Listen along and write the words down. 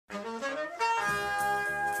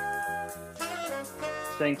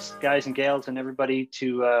Thanks, guys and gals, and everybody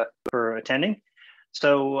for attending.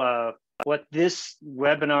 So what this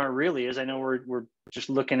webinar really is, I know we're just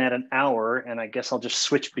looking at an hour, and I guess I'll just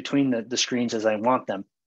switch between the screens as I want them.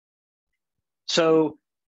 So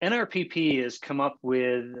NRPP has come up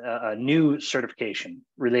with a new certification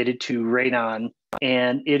related to radon,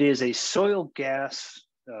 and it is a soil gas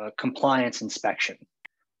compliance inspection.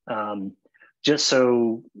 Just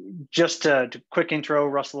a quick intro,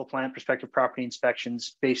 Russell Plante Prospective Property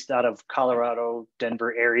Inspections based out of Colorado,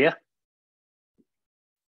 Denver area.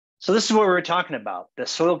 So this is what we're talking about, the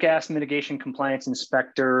Soil Gas Mitigation Compliance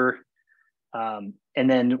Inspector. And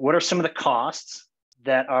then what are some of the costs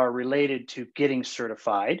that are related to getting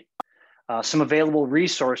certified? Some available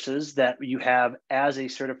resources that you have as a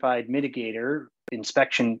certified mitigator,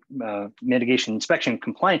 mitigation inspection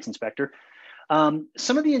compliance inspector.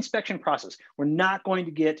 Some of the inspection process. We're not going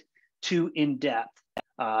to get too in-depth.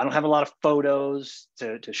 I don't have a lot of photos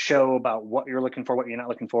to show about what you're looking for, what you're not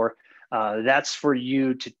looking for. That's for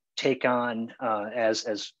you to take on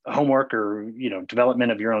as homework or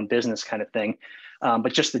development of your own business kind of thing.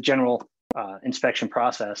 But just the general inspection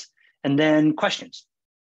process. And then questions.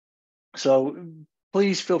 So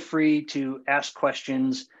please feel free to ask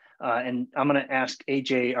questions. And I'm going to ask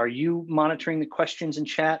AJ, are you monitoring the questions in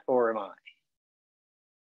chat or am I?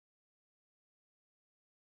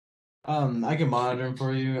 I can monitor them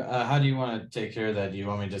for you. How do you want to take care of that? Do you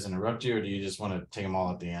want me to just interrupt you, or do you just want to take them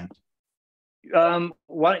all at the end?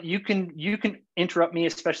 You can interrupt me,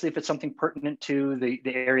 especially if it's something pertinent to the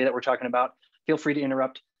area that we're talking about. Feel free to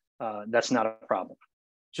interrupt. That's not a problem.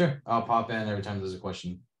 Sure, I'll pop in every time there's a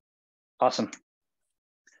question. Awesome.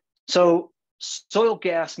 So, Soil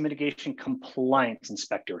Gas Mitigation Compliance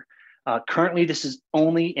Inspector. Currently, this is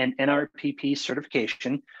only an NRPP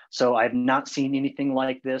certification, so I've not seen anything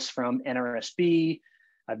like this from NRSB.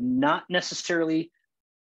 I've not necessarily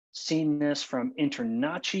seen this from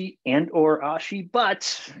InterNACHI and or ASHI, but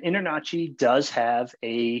InterNACHI does have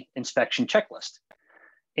a inspection checklist,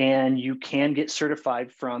 and you can get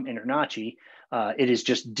certified from InterNACHI. It is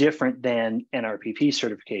just different than NRPP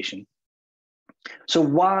certification. So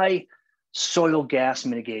why soil gas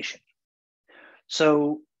mitigation?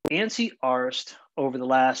 So ANSI ARST over the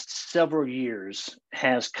last several years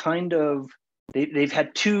has they've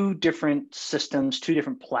had two different systems, two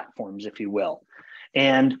different platforms, if you will.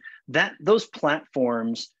 And those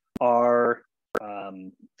platforms are,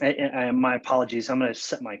 my apologies, I'm going to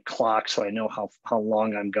set my clock so I know how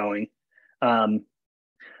long I'm going.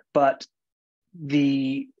 But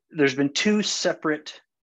there's been two separate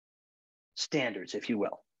standards, if you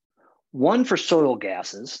will. One for soil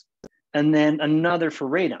gases, and then another for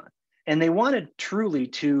radon. And they wanted truly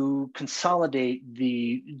to consolidate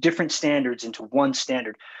the different standards into one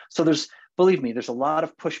standard. So believe me, there's a lot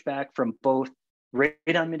of pushback from both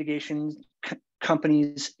radon mitigation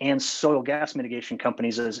companies and soil gas mitigation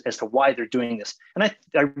companies as to why they're doing this. And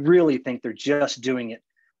I really think they're just doing it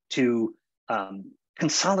to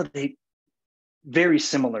consolidate very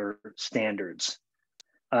similar standards.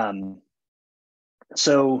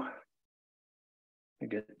 So I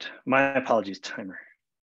get my apologies, timer.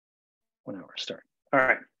 1 hour start. All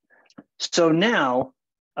right. So now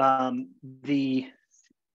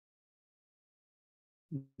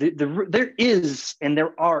there is and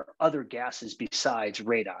there are other gases besides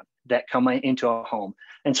radon that come into a home,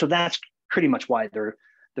 and so that's pretty much why they're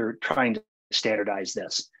trying to standardize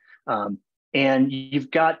this. And you've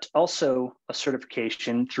got also a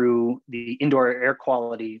certification through the Indoor Air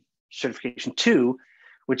Quality Certification 2,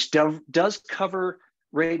 which does cover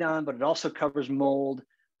radon, but it also covers mold,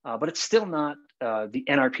 but it's still not the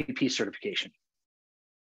NRPP certification.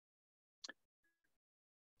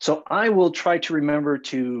 So I will try to remember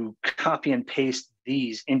to copy and paste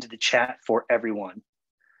these into the chat for everyone.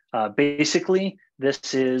 Basically,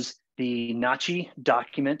 this is the NACHI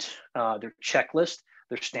document, their checklist,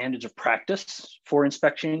 their standards of practice for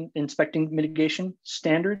inspecting mitigation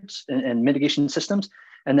standards and mitigation systems,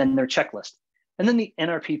 and then their checklist. And then the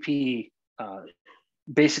NRPP,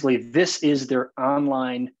 basically, this is their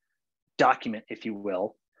online document, if you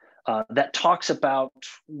will, that talks about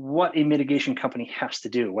what a mitigation company has to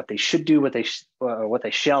do, what they should do, what they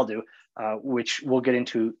shall do, which we'll get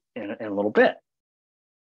into in a little bit.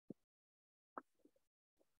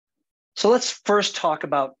 So let's first talk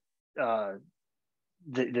about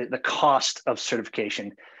the cost of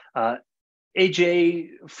certification. AJ,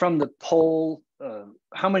 from the poll,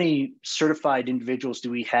 how many certified individuals do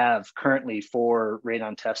we have currently for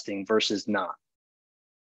radon testing versus not?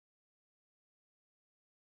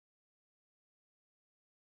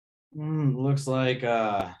 Looks like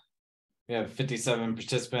we have 57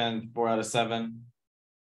 participants, 4 out of 7.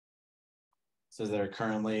 says they're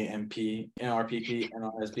currently MP, NRPP,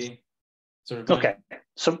 NRSP certified. Okay,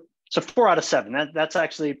 so 4 out of 7. That's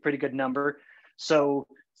actually a pretty good number. So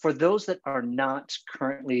for those that are not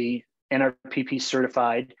currently NRPP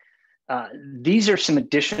certified, these are some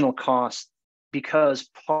additional costs because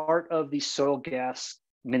part of the soil gas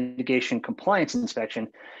mitigation compliance inspection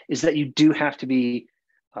is that you do have to be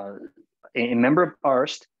a member of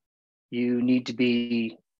ARST. You need to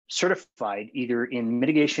be certified either in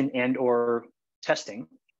mitigation and or testing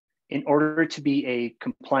in order to be a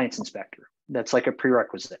compliance inspector. That's like a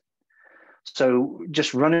prerequisite. So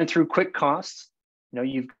just running through quick costs,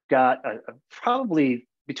 you've got probably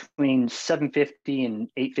between $750 and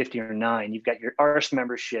 $850 or $9. You've got your ARST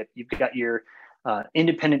membership. You've got your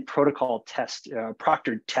independent protocol test,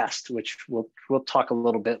 proctored test, which we'll talk a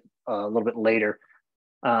little bit later.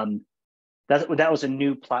 That was a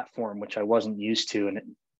new platform which I wasn't used to, and it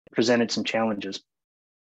presented some challenges.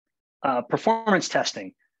 Performance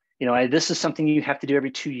testing. This is something you have to do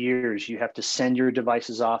every 2 years. You have to send your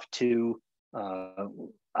devices off to,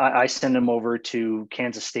 I send them over to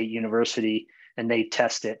Kansas State University and they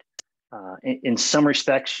test it. In some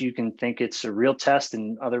respects, you can think it's a real test.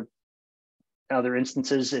 In other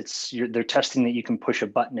instances, they're testing that you can push a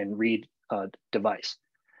button and read a device.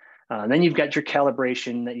 Then you've got your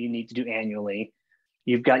calibration that you need to do annually.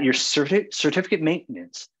 You've got your certificate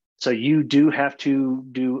maintenance. So you do have to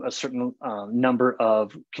do a certain number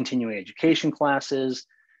of continuing education classes.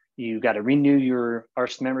 You got to renew your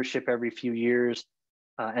ARST membership every few years.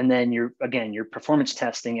 And then your performance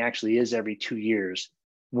testing actually is every 2 years,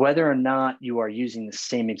 whether or not you are using the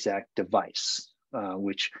same exact device,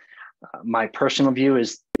 which my personal view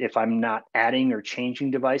is if I'm not adding or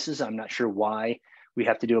changing devices, I'm not sure why we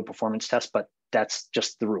have to do a performance test, but that's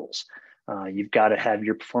just the rules. You've got to have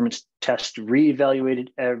your performance test reevaluated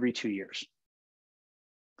every 2 years.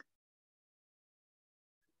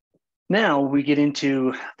 Now we get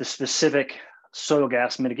into the specific soil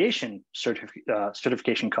gas mitigation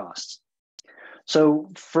certification costs. So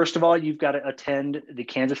first of all, you've got to attend the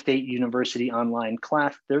Kansas State University online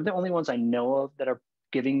class. They're the only ones I know of that are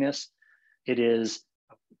giving this. It is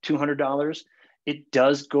 $200. It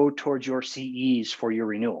does go towards your CEs for your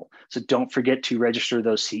renewal. So don't forget to register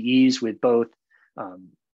those CEs with both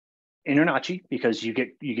InterNACHI, because you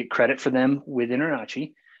get credit for them with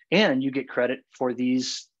InterNACHI, and you get credit for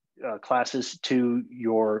these classes to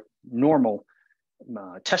your normal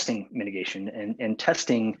testing mitigation and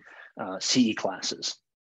testing CE classes.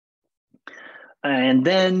 And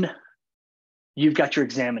then you've got your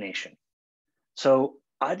examination. So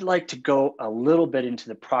I'd like to go a little bit into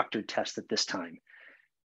the proctored test at this time.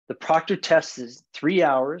 The proctored test is 3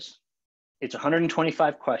 hours. It's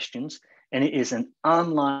 125 questions, and it is an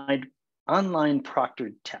online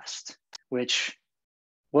proctored test, which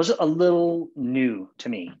was a little new to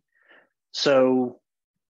me. So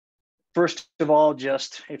first of all,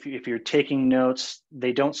 just if you're taking notes,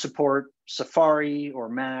 they don't support Safari or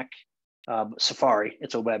Mac. Safari,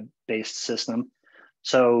 it's a web-based system.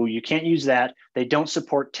 So you can't use that. They don't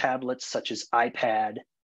support tablets such as iPad.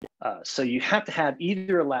 So you have to have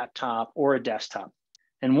either a laptop or a desktop.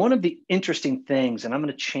 And one of the interesting things, and I'm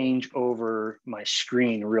going to change over my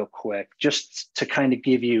screen real quick, just to kind of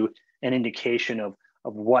give you an indication of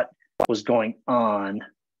what was going on.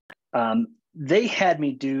 They had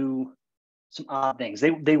me do some odd things.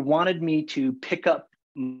 They wanted me to pick up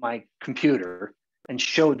my computer and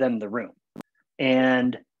show them the room.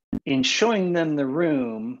 And in showing them the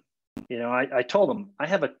room, I told them I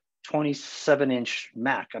have a 27-inch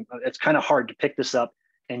Mac. It's kind of hard to pick this up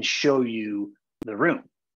and show you the room.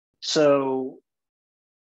 So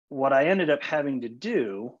what I ended up having to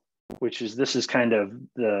do, this is kind of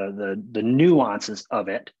the nuances of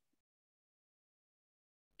it,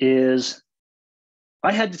 is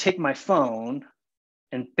I had to take my phone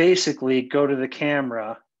and basically go to the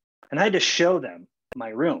camera, and I had to show them my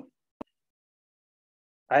room.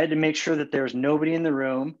 I had to make sure that there was nobody in the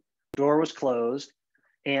room, door was closed,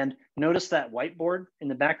 and notice that whiteboard in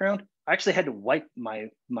the background. I actually had to wipe my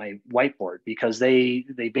whiteboard because they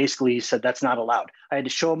basically said that's not allowed. I had to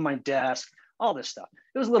show them my desk, all this stuff.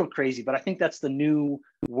 It was a little crazy, but I think that's the new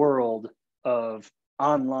world of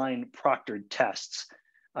online proctored tests.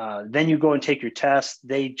 Then you go and take your test,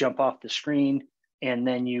 they jump off the screen, and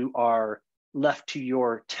then you are left to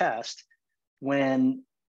your test when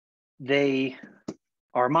they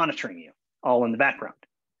are monitoring you all in the background.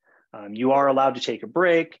 You are allowed to take a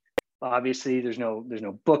break. Obviously, there's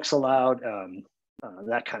no books allowed,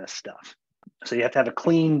 that kind of stuff. So you have to have a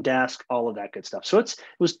clean desk, all of that good stuff. So it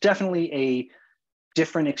was definitely a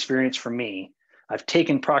different experience for me. I've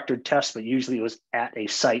taken proctored tests, but usually it was at a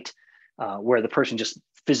site where the person just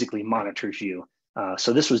physically monitors you.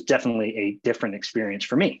 So this was definitely a different experience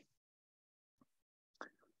for me.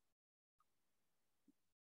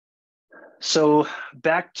 So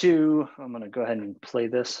back to, I'm going to go ahead and play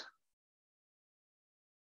this.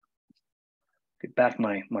 Get back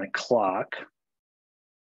my clock.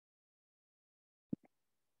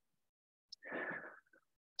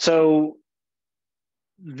 So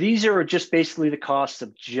these are just basically the costs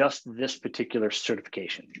of just this particular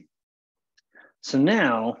certification. So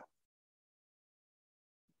now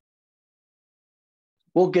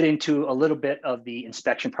we'll get into a little bit of the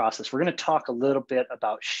inspection process. We're going to talk a little bit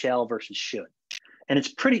about shall versus should. And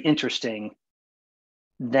it's pretty interesting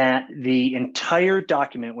that the entire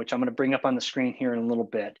document, which I'm going to bring up on the screen here in a little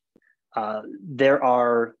bit, there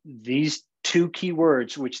are these two key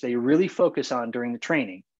words which they really focus on during the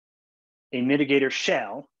training. A mitigator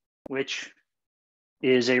shall, which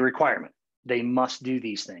is a requirement. They must do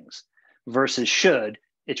these things, versus should,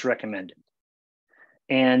 it's recommended.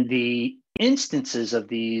 And the instances of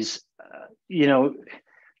these, you know,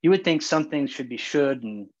 you would think some things should be should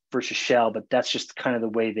and versus shall, but that's just kind of the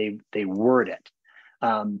way they word it.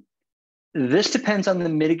 This depends on the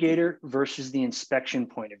mitigator versus the inspector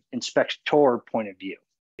point of view.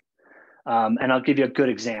 And I'll give you a good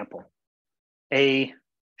example. A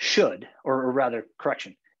should, or rather,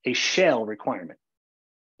 correction, a shall requirement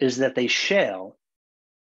is that they shall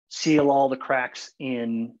seal all the cracks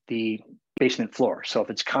in the basement floor. So if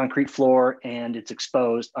it's concrete floor and it's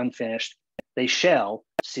exposed, unfinished, they shall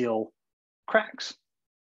seal cracks.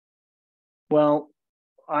 Well,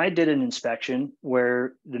 I did an inspection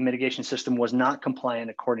where the mitigation system was not compliant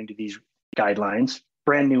according to these guidelines,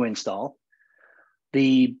 brand new install.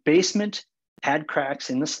 The basement had cracks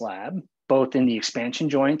in the slab, both in the expansion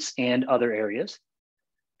joints and other areas,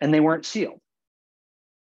 and they weren't sealed.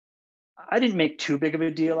 I didn't make too big of a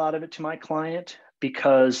deal out of it to my client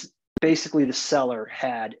because basically the seller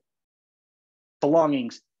had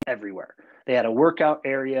belongings everywhere. They had a workout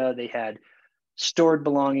area, they had stored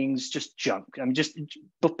belongings, just junk. I mean, just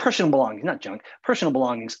personal belongings, not junk, personal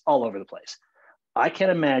belongings all over the place. I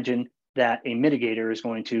can't imagine that a mitigator is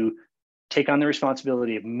going to take on the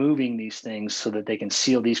responsibility of moving these things so that they can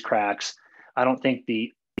seal these cracks. I don't think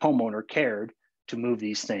the homeowner cared to move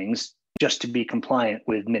these things just to be compliant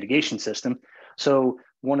with mitigation system. So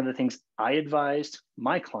one of the things I advised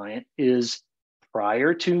my client is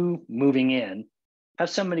prior to moving in, have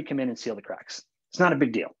somebody come in and seal the cracks. It's not a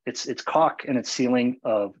big deal. It's caulk and it's sealing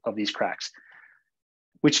of these cracks,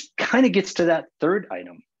 which kind of gets to that third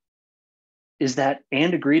item, is that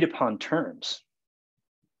and agreed upon terms.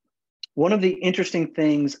 One of the interesting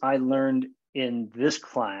things I learned in this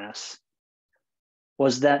class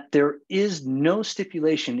was that there is no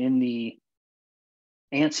stipulation in the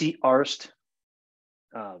ANSI ARST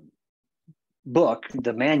book,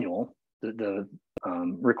 the manual, the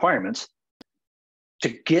requirements, to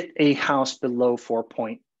get a house below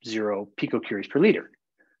 4.0 picocuries per liter.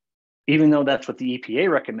 Even though that's what the EPA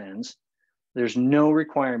recommends, there's no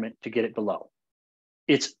requirement to get it below.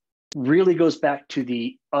 It really goes back to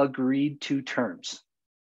the agreed to terms.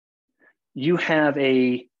 You have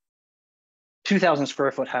a 2,000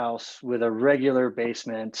 square foot house with a regular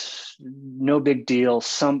basement, no big deal,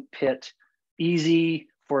 sump pit, easy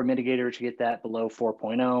for a mitigator to get that below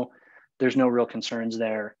 4.0. There's no real concerns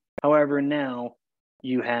there. However, now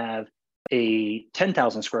you have a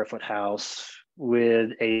 10,000 square foot house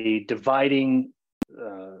with a dividing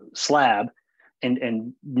slab,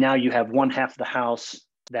 and now you have one half of the house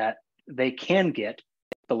that they can get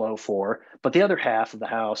below 4, but the other half of the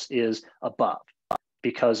house is above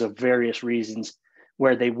because of various reasons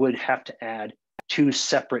where they would have to add 2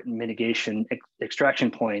 separate mitigation extraction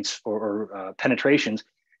points or penetrations.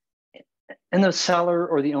 And the seller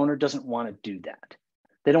or the owner doesn't want to do that.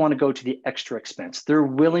 They don't want to go to the extra expense. They're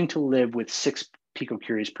willing to live with 6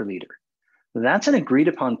 picocuries per liter. That's an agreed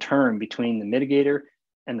upon term between the mitigator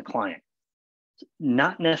and the client,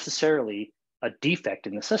 not necessarily a defect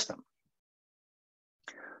in the system.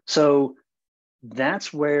 So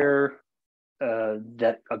that's where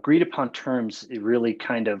that agreed upon terms, it really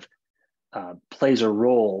kind of plays a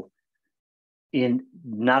role in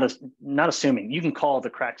not assuming. You can call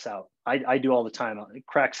the cracks out. I do all the time.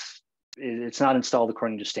 Cracks, it's not installed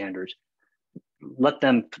according to standards. Let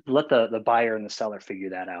the buyer and the seller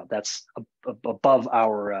figure that out. That's above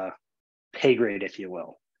our pay grade, if you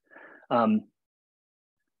will. Going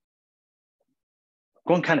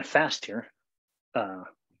kind of fast here.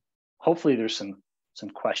 Hopefully there's some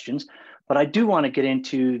questions, but I do want to get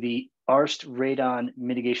into the ARST radon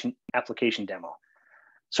mitigation application demo.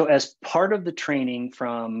 So as part of the training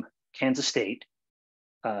from Kansas State,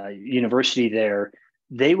 university there,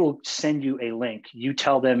 they will send you a link. You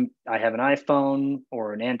tell them, I have an iPhone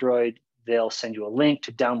or an Android, they'll send you a link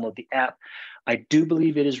to download the app. I do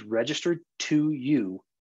believe it is registered to you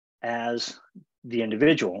as the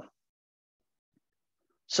individual.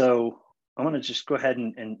 So I'm going to just go ahead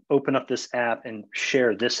and open up this app and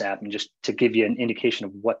share this app, and just to give you an indication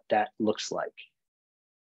of what that looks like.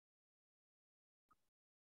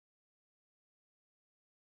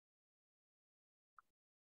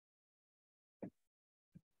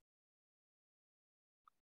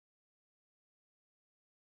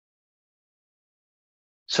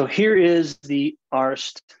 So here is the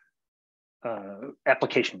ARST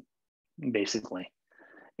application, basically.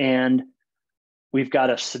 And we've got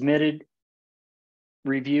a submitted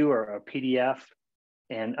review or a PDF,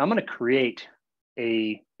 and I'm going to create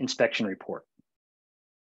a inspection report.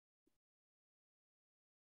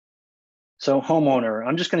 So homeowner,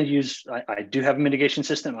 I'm just going to use, I do have a mitigation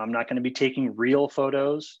system. I'm not going to be taking real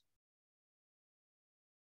photos.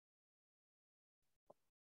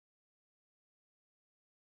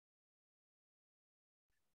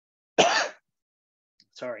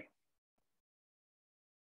 Sorry.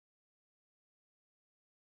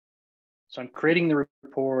 So I'm creating the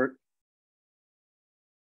report.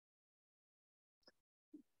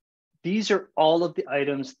 These are all of the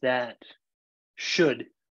items that should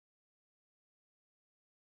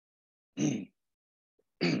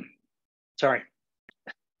sorry.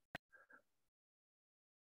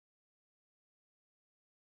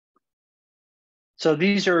 So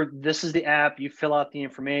this is the app. You fill out the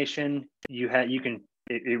information.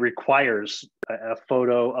 It requires a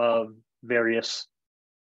photo of various,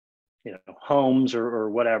 homes or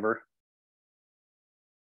whatever.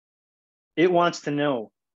 It wants to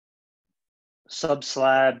know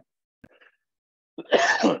subslab.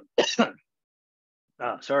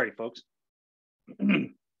 Sorry, folks.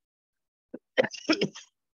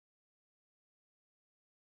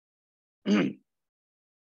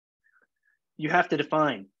 You have to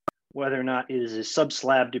define whether or not it is a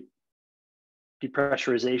subslab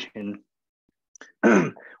depressurization,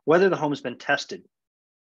 whether the home has been tested.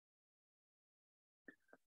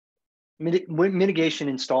 Mitigation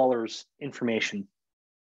installers information.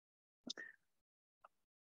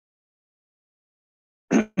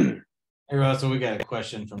 Hey Russell, we got a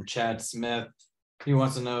question from Chad Smith. He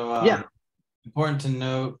wants to know, important to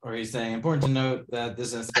note that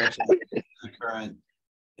this inspection is the current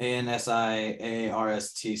ANSI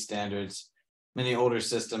ARST standards. Many older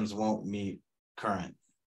systems won't meet current.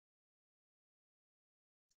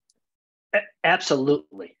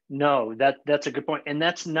 Absolutely. No, that's a good point. And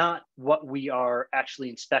that's not what we are actually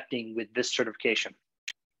inspecting with this certification.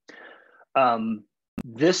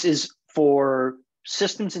 This is for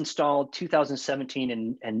systems installed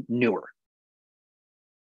 2017 and newer.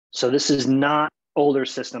 So this is not older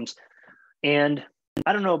systems. And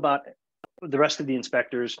I don't know about the rest of the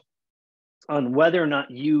inspectors on whether or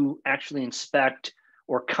not you actually inspect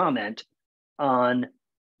or comment on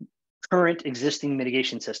current existing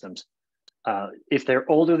mitigation systems. If they're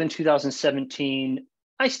older than 2017,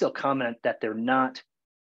 I still comment that they're not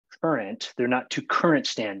current, they're not to current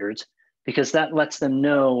standards, because that lets them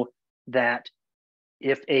know that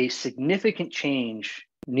if a significant change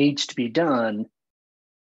needs to be done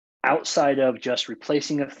outside of just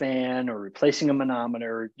replacing a fan or replacing a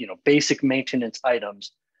manometer, basic maintenance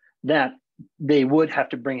items, that they would have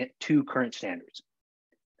to bring it to current standards.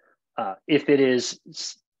 If it is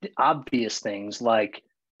obvious things like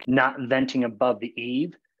not venting above the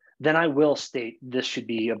eave, then I will state this should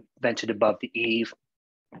be vented above the eave,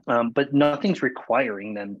 but nothing's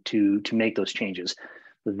requiring them to make those changes.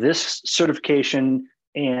 This certification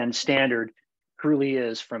and standard truly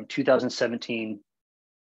is from 2017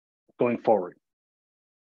 going forward.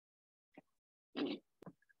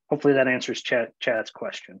 Hopefully that answers Chad's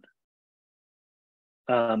question.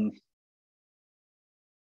 Trying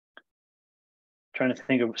to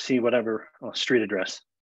think of, see whatever street address.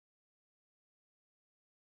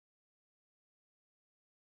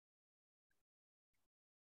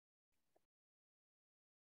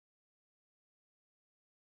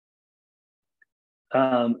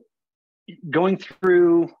 Going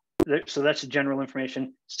through, so that's the general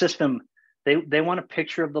information. System, they want a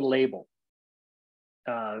picture of the label.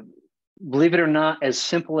 Believe it or not, as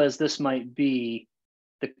simple as this might be,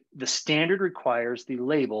 the standard requires the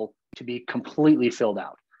label to be completely filled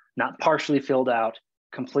out, not partially filled out,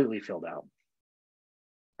 completely filled out.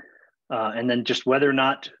 And then just whether or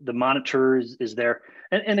not the monitor is there.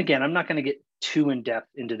 And again, I'm not going to get too in depth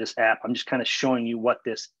into this app. I'm just kind of showing you what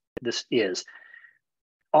this is.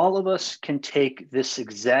 All of us can take this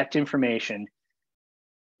exact information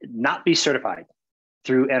not be certified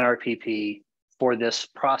through NRPP for this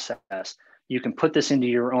process. You can put this into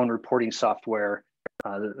your own reporting software.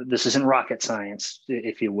 This isn't rocket science,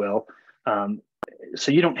 if you will.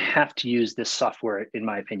 So you don't have to use this software, in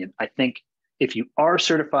my opinion. I think if you are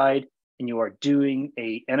certified and you are doing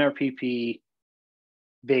a NRPP-based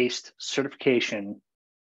certification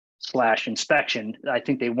 / inspection, I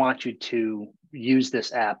think they want you to use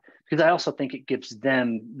this app, because I also think it gives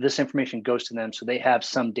them, this information goes to them so they have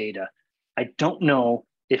some data. I don't know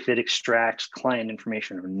if it extracts client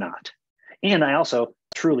information or not. And I also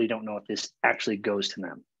truly don't know if this actually goes to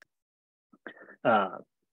them.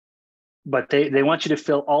 But they want you to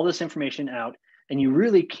fill all this information out, and you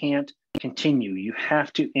really can't continue. You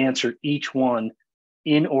have to answer each one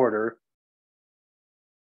in order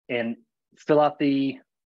and fill out the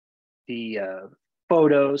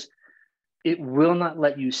photos. It will not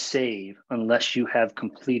let you save unless you have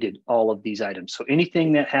completed all of these items. So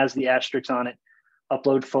anything that has the asterisk on it,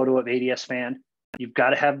 upload photo of ADS fan, you've got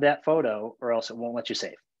to have that photo or else it won't let you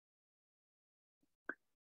save.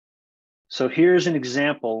 So here's an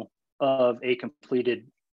example of a completed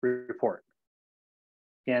report.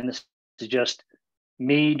 And this is just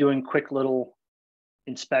me doing quick little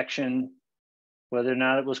inspection, whether or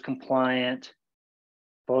not it was compliant,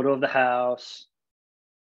 photo of the house,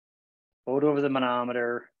 photo of the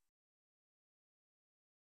manometer.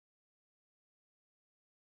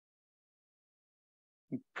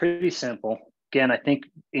 Pretty simple. Again, I think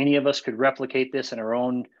any of us could replicate this in our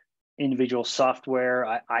own individual software.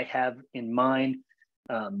 I have in mind.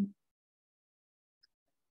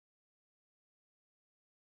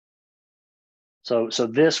 So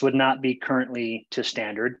this would not be currently to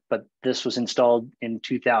standard, but this was installed in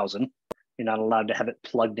 2000. You're not allowed to have it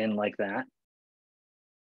plugged in like that.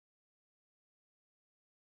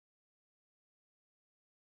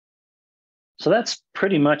 So that's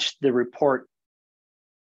pretty much the report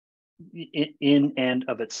in and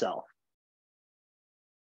of itself.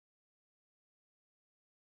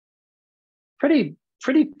 Pretty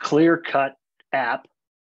clear-cut app.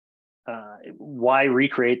 Why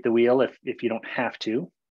recreate the wheel if you don't have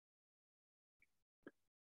to?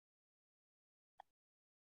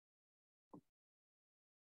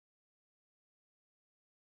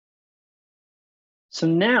 So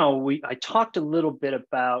now I talked a little bit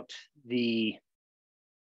about the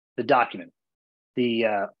document,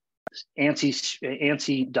 the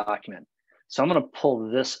ANSI document. So I'm going to pull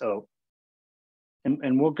this out,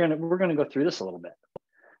 and we're gonna go through this a little bit.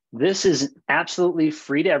 This is absolutely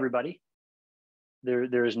free to everybody.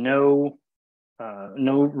 There is no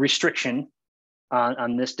restriction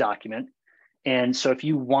on this document, and so if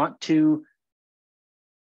you want to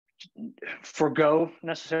forego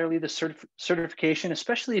necessarily the certification,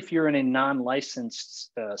 especially if you're in a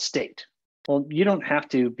non-licensed state. Well, you don't have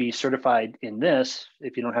to be certified in this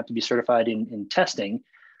if you don't have to be certified in testing.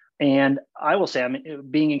 And I will say, I mean,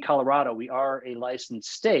 being in Colorado, we are a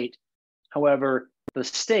licensed state. However, the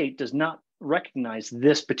state does not recognize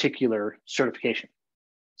this particular certification.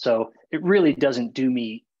 So it really doesn't do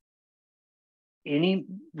me any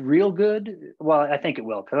real good. Well, I think it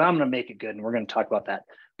will, because I'm going to make it good, and we're going to talk about that.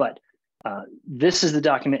 But this is the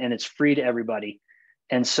document, and it's free to everybody.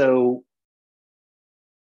 And so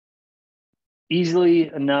easily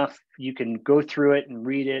enough, you can go through it and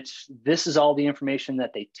read it. This is all the information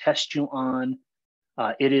that they test you on.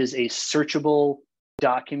 It is a searchable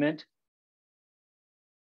document.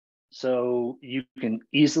 So you can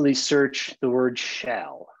easily search the word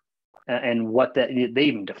shall, and what that, they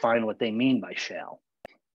even define what they mean by shall.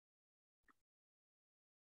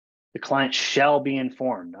 The client shall be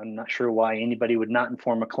informed. I'm not sure why anybody would not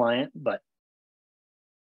inform a client, but.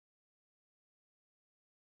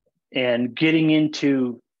 And getting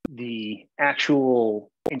into the actual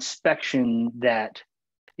inspection that,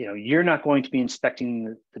 you're not going to be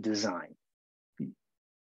inspecting the design.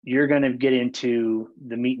 You're going to get into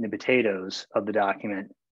the meat and the potatoes of the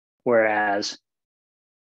document, whereas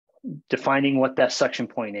defining what that suction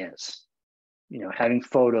point is, having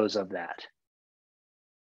photos of that.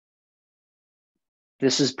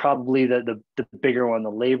 This is probably the bigger one. The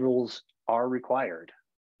labels are required,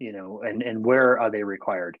 and where are they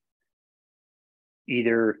required?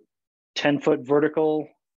 Either 10-foot vertical,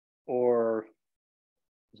 or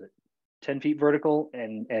is it 10 feet vertical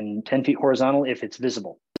and 10 feet horizontal if it's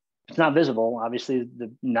visible. If it's not visible, obviously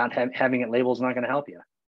not having it labeled is not going to help you.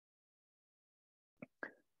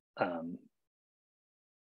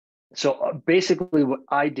 So basically what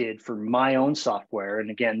I did for my own software, and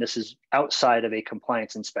again, this is outside of a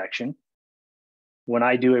compliance inspection. When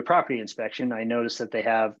I do a property inspection, I notice that they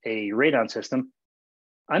have a radon system.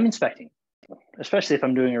 I'm inspecting. especially if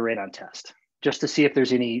I'm doing a radon test, just to see if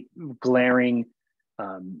there's any glaring,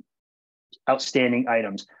 outstanding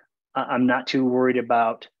items. I'm not too worried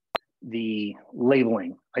about the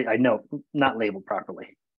labeling. I know not labeled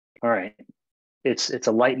properly. All right, it's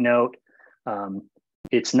a light note.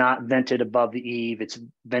 It's not vented above the eave. It's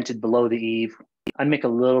vented below the eave. I make a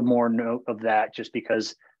little more note of that just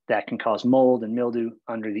because that can cause mold and mildew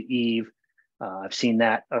under the eave. I've seen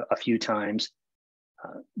that a few times.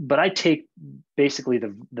 But I take basically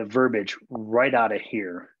the verbiage right out of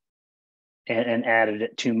here and added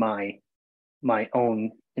it to my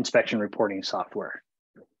own inspection reporting software.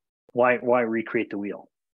 Why recreate the wheel?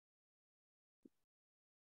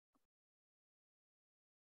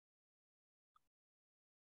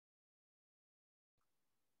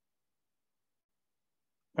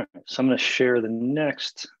 All right, so I'm going to share the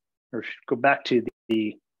next, or go back to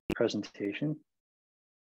the presentation.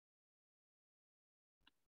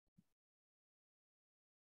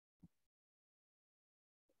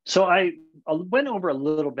 So I went over a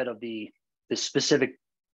little bit of the specific,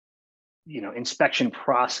 inspection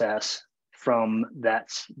process from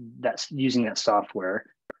that's using that software.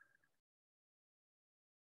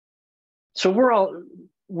 So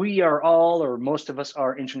we are all, or most of us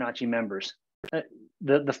are InterNACHI members.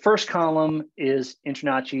 The first column is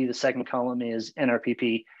InterNACHI, the second column is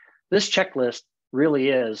NRPP. This checklist really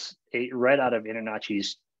is right out of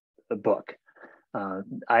InterNACHI's book.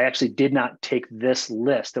 I actually did not take this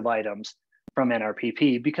list of items from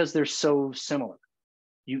NRPP because they're so similar.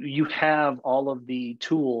 You have all of the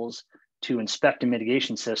tools to inspect a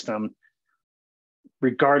mitigation system,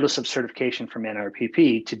 regardless of certification from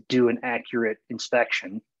NRPP, to do an accurate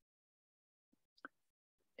inspection.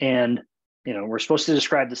 And we're supposed to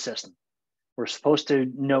describe the system. We're supposed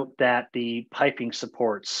to note that the piping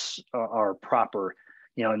supports are proper.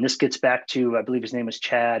 And this gets back to, I believe his name was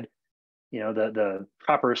Chad. The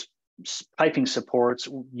proper piping supports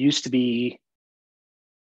used to be,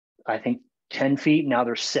 I think, 10 feet. Now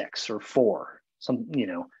they're 6 or 4.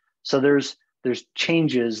 So there's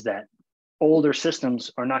changes that older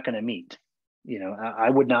systems are not going to meet. I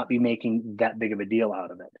would not be making that big of a deal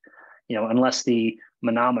out of it. Unless the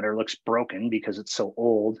manometer looks broken because it's so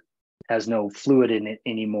old, has no fluid in it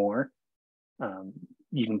anymore.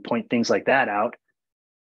 You can point things like that out.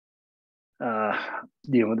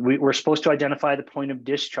 We're supposed to identify the point of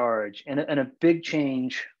discharge, and a big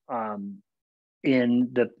change in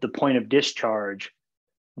the point of discharge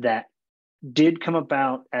that did come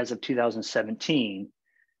about as of 2017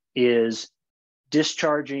 is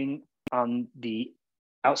discharging on the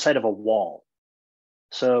outside of a wall.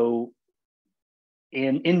 So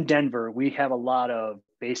in Denver, we have a lot of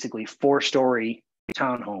basically 4-story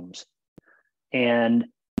townhomes, and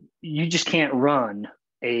you just can't run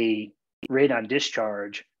a radon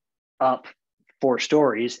discharge up 4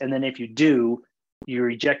 stories. And then if you do, you're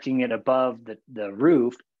ejecting it above the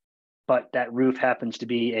roof, but that roof happens to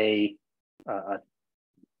be a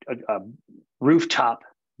rooftop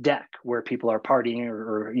deck where people are partying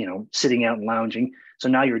or sitting out and lounging. So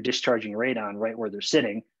now you're discharging radon right where they're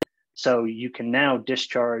sitting. So you can now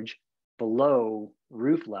discharge below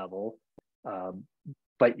roof level,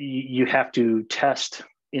 but you have to test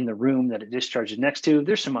in the room that it discharges next to.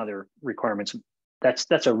 There's some other requirements.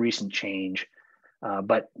 That's a recent change,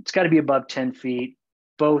 but it's got to be above 10 feet.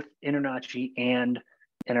 Both InterNACHI and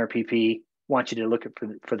NRPP want you to look at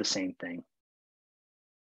for the same thing.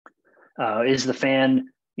 Is the fan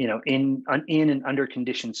in and under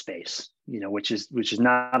conditioned space, which is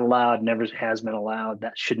not allowed, never has been allowed.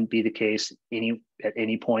 That shouldn't be the case at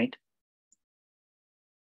any point.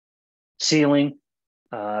 Sealing,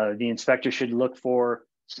 the inspector should look for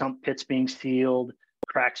sump pits being sealed,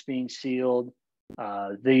 cracks being sealed.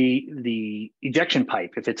 The ejection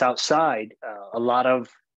pipe, if it's outside, one of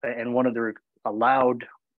the allowed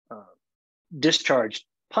discharge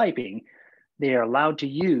piping, they are allowed to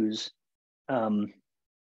use 4-inch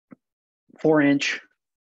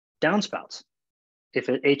downspouts. If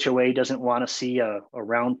an HOA doesn't want to see a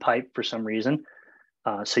round pipe for some reason,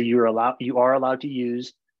 so you are allowed to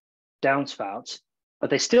use downspouts, but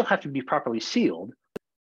they still have to be properly sealed.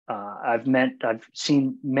 I've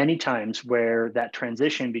seen many times where that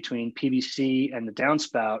transition between PVC and the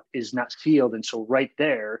downspout is not sealed, and so right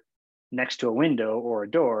there, next to a window or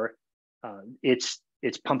a door, it's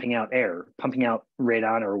pumping out air, pumping out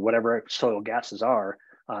radon or whatever soil gases are.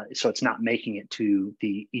 So it's not making it to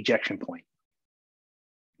the ejection point.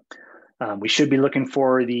 We should be looking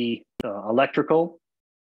for the electrical,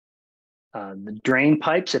 the drain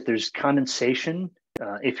pipes, if there's condensation,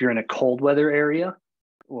 if you're in a cold weather area,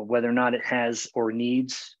 whether or not it has or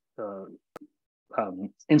needs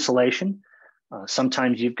insulation.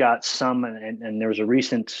 Sometimes you've got some, and there was a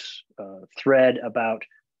recent thread about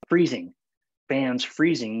freezing, fans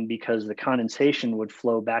freezing because the condensation would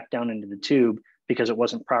flow back down into the tube because it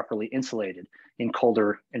wasn't properly insulated in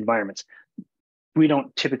colder environments. We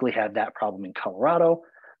don't typically have that problem in Colorado,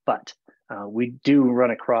 but we do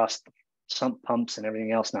run across sump pumps and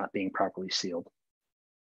everything else not being properly sealed.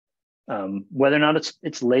 Whether or not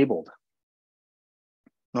it's labeled.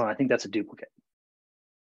 No, I think that's a duplicate.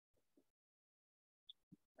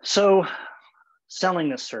 So selling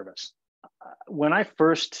this service. When I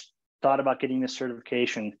first thought about getting this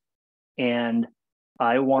certification and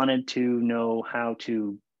I wanted to know how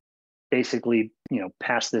to basically,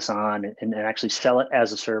 pass this on and actually sell it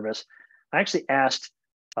as a service, I actually asked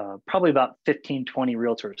probably about 15, 20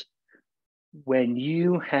 realtors, when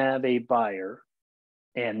you have a buyer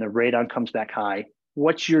and the radon comes back high,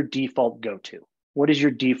 what's your default go-to? What is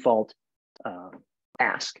your default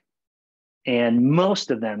ask? And most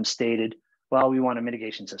of them stated, well, we want a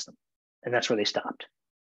mitigation system. And that's where they stopped.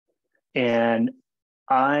 And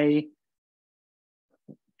I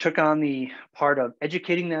took on the part of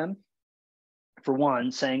educating them, for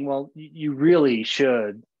one, saying, well, you really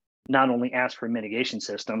should not only ask for a mitigation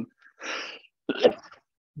system,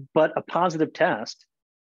 but a positive test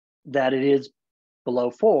that it is below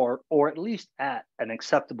 4, or at least at an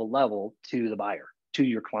acceptable level to the buyer, to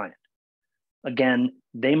your client. Again,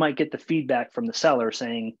 they might get the feedback from the seller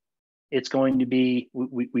saying it's going to be,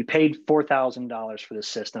 we paid $4,000 for this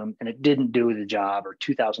system and it didn't do the job, or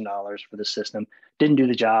 $2,000 for the system, didn't do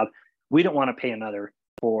the job. We don't want to pay another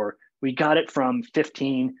for, we got it from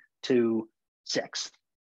 15 to 6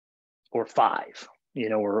 or 5,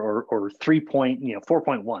 or 3 point,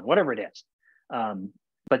 4.1, whatever it is.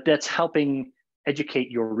 But that's helping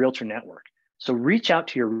educate your realtor network. So reach out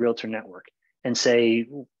to your realtor network and say,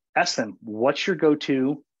 ask them, what's your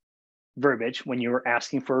go-to verbiage when you're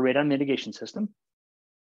asking for a radon mitigation system?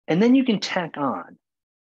 And then you can tack on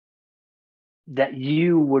that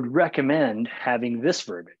you would recommend having this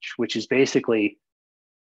verbiage, which is basically,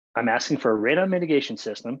 I'm asking for a radon mitigation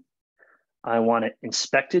system. I want it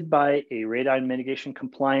inspected by a radon mitigation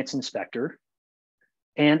compliance inspector.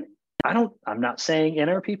 And I'm not saying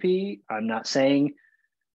NRPP, I'm not saying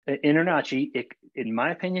InterNACHI. In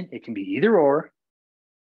my opinion, it can be either or.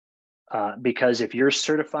 Because if you're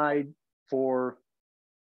certified for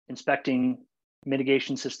inspecting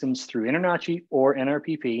mitigation systems through InterNACHI or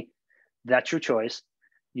NRPP, that's your choice.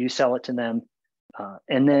 You sell it to them.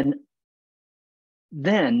 And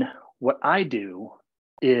then what I do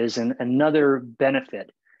is another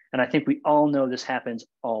benefit, and I think we all know this happens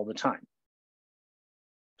all the time.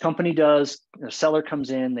 Company does, the seller comes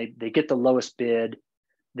in, they get the lowest bid,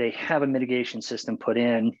 they have a mitigation system put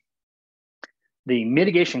in. The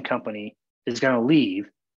mitigation company is going to leave,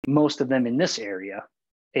 most of them in this area,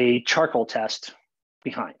 a charcoal test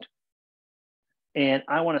behind. And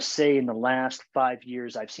I want to say in the last 5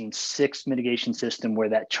 years, I've seen 6 mitigation systems where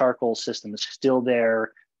that charcoal system is still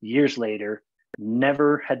there years later,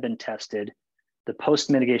 never had been tested. The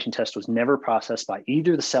post-mitigation test was never processed by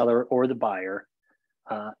either the seller or the buyer.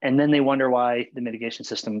 And then they wonder why the mitigation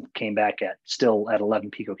system came back still at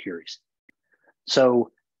 11 picocuries.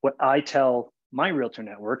 So what I tell my realtor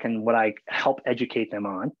network and what I help educate them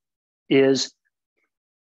on is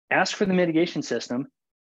ask for the mitigation system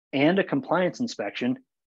and a compliance inspection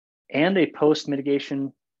and a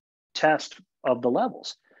post-mitigation test of the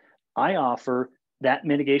levels. I offer that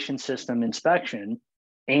mitigation system inspection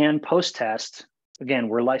and post-test. Again,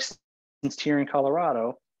 we're licensed here in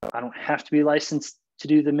Colorado. I don't have to be licensed to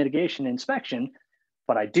do the mitigation inspection,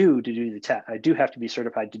 but I do to do the test. I do have to be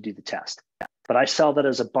certified to do the test. But I sell that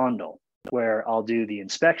as a bundle where I'll do the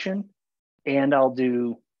inspection and I'll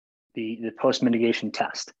do the post-mitigation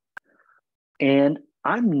test. And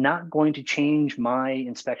I'm not going to change my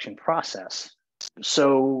inspection process.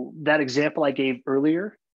 So that example I gave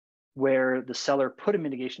earlier, where the seller put a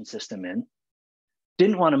mitigation system in,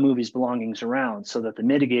 didn't want to move his belongings around so that the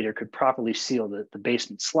mitigator could properly seal the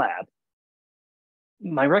basement slab,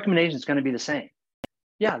 my recommendation is going to be the same.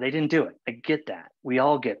 Yeah, they didn't do it. I get that. We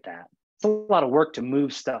all get that. It's a lot of work to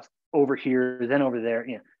move stuff over here, then over there.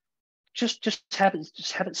 Just have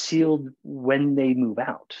it sealed when they move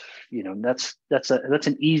out. That's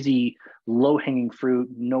an easy, low-hanging fruit,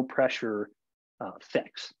 no pressure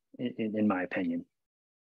fix, in my opinion.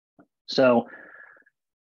 So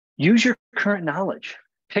use your current knowledge,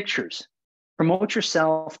 pictures, promote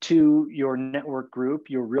yourself to your network group,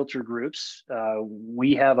 your realtor groups.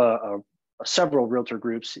 We have several realtor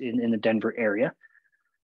groups in the Denver area.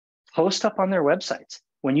 Post up on their websites.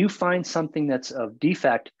 When you find something that's of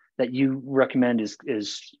defect that you recommend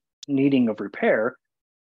is needing of repair,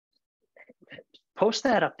 post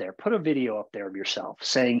that up there. Put a video up there of yourself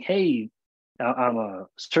saying, hey, I'm a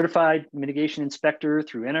certified mitigation inspector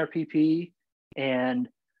through NRPP, and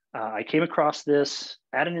I came across this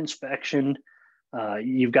at an inspection.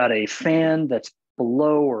 You've got a fan that's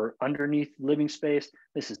below or underneath living space.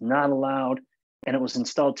 This is not allowed, and it was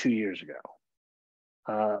installed 2 years ago.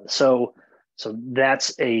 So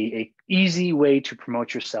that's a easy way to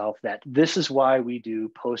promote yourself, that this is why we do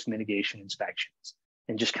post-mitigation inspections,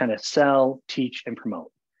 and just kind of sell, teach, and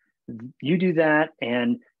promote. You do that,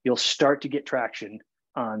 and you'll start to get traction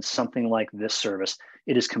on something like this service.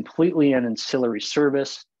 It is completely an ancillary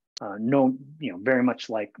service, very much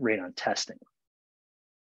like radon testing.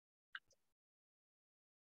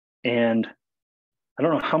 And I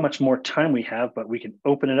don't know how much more time we have, but we can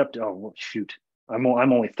open it up to, oh, well, shoot, I'm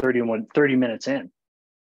only 30 minutes in.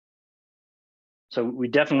 So we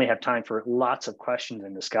definitely have time for lots of questions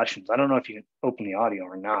and discussions. I don't know if you can open the audio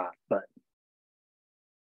or not, but.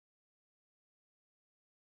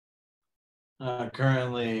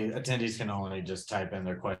 Currently, attendees can only just type in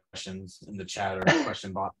their questions in the chat or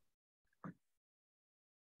question box.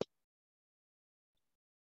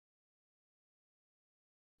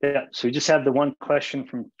 Yeah, so we just have the one question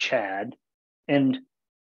from Chad, and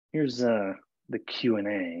here's the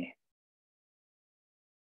Q&A.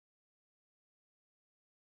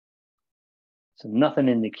 So nothing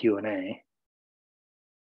in the Q&A.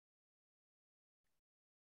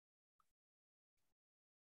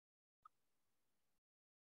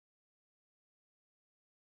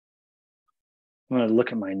 I'm going to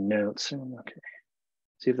look at my notes. Okay,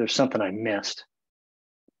 see if there's something I missed.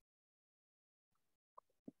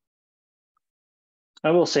 I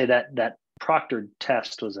will say that that proctored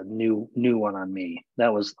test was a new one on me.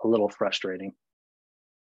 That was a little frustrating.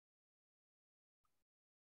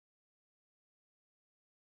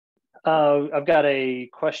 I've got a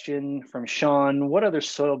question from Sean. What other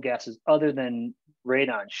soil gases other than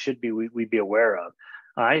radon should we be aware of?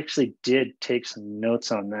 I actually did take some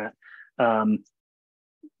notes on that.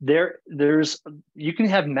 You can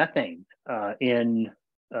have methane in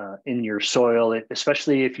your soil,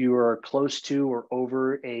 especially if you are close to or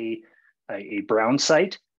over a brown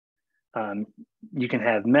site. You can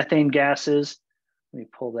have methane gases. Let me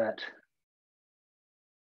pull that.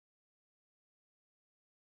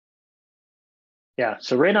 Yeah,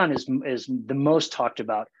 so radon is the most talked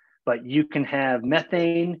about, but you can have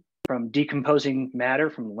methane from decomposing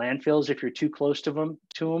matter from landfills if you're too close to them,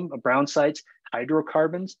 brown sites,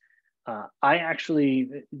 hydrocarbons.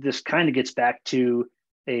 This kind of gets back to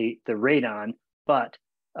the radon, but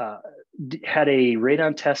had a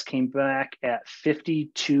radon test came back at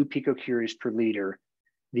 52 picocuries per liter.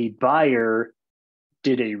 The buyer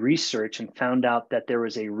did a research and found out that there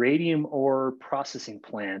was a radium ore processing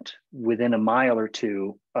plant within a mile or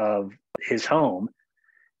two of his home,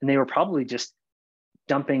 and they were probably just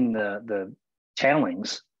dumping the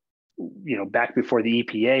tailings, back before the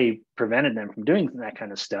EPA prevented them from doing that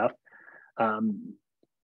kind of stuff,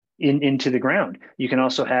 into the ground. You can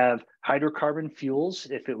also have hydrocarbon fuels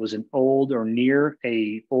if it was an old or near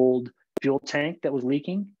a old fuel tank that was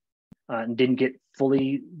leaking and didn't get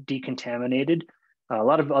fully decontaminated. A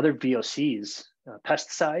lot of other VOCs,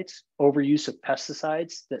 pesticides, overuse of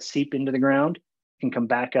pesticides that seep into the ground can come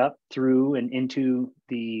back up through and into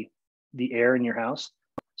the air in your house.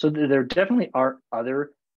 So there definitely are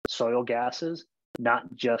other soil gases,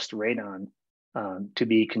 not just radon, to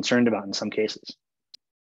be concerned about in some cases.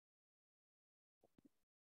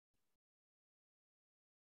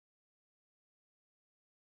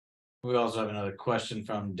 We also have another question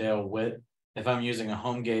from Dale Witt. If I'm using a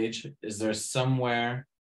home gauge, is there somewhere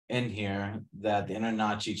in here that the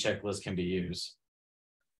InterNACHI checklist can be used?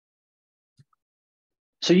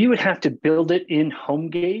 So you would have to build it in home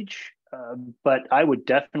gauge, but I would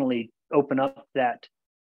definitely open up that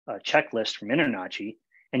checklist from InterNACHI,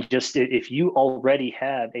 and just if you already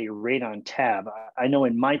have a radon tab, I know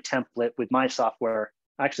in my template with my software,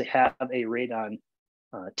 I actually have a radon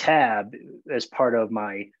tab as part of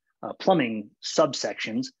my plumbing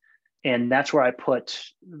subsections. And that's where I put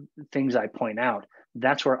things I point out.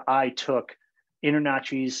 That's where I took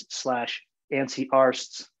InterNACHI's / ANSI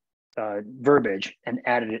ARST's verbiage and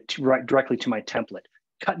added it directly to my template,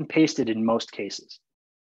 cut and pasted in most cases.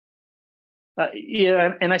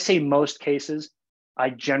 Yeah, and I say most cases, I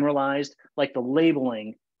generalized, like the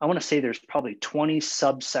labeling. I want to say there's probably 20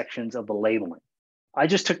 subsections of the labeling. I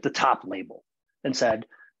just took the top label and said,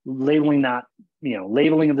 labeling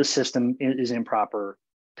of the system is improper,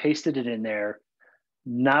 pasted it in there.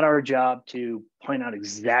 Not our job to point out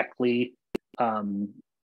exactly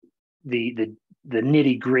the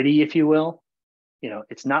nitty gritty, if you will.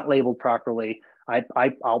 It's not labeled properly.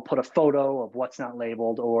 I'll put a photo of what's not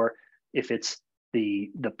labeled, or if it's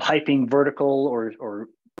the piping vertical or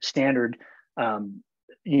standard,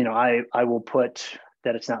 I will put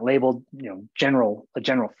that it's not labeled, a general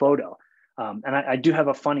photo. And I do have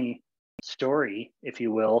a funny story, if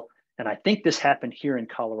you will, and I think this happened here in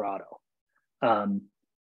Colorado.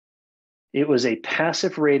 It was a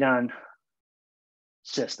passive radon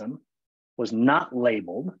system, was not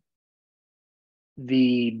labeled.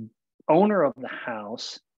 The owner of the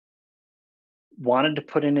house wanted to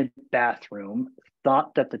put in a bathroom,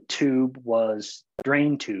 thought that the tube was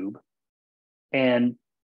drain tube, and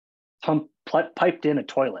piped in a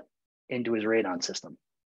toilet into his radon system.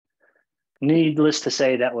 Needless to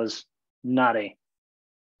say, that was not a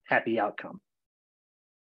happy outcome.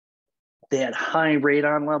 They had high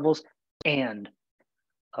radon levels and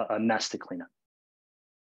a mess to clean up.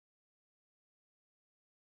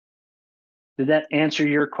 Did that answer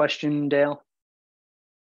your question, Dale?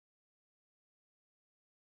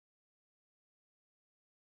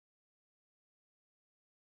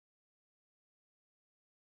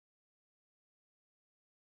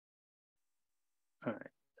 All right,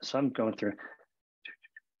 so I'm going through.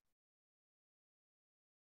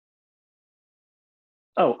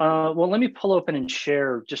 Oh, well, let me pull open and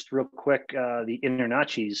share just real quick the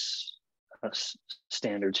InterNACHI's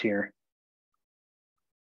standards here.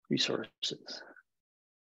 Resources.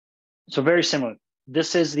 So very similar.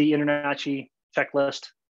 This is the InterNACHI checklist,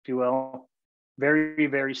 if you will. Very,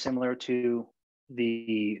 very similar to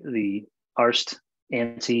the ARST,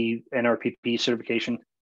 ANSI, NRPP certification.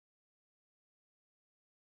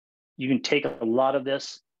 You can take a lot of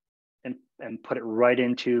this and put it right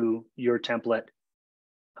into your template,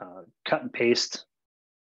 cut and paste,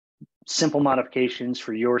 simple modifications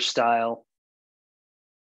for your style.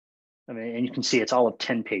 I mean, and you can see it's all of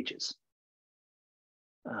 10 pages.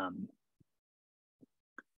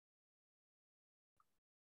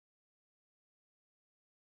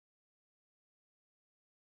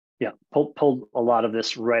 Yeah, pulled a lot of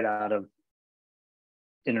this right out of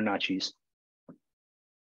InterNACHI's.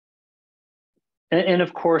 And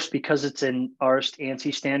of course, because it's an ARST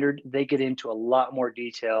ANSI standard, they get into a lot more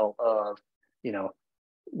detail of,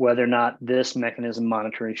 whether or not this mechanism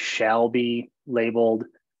monitoring shall be labeled.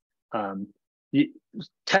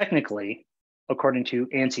 Technically, according to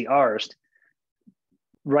ANSI ARST,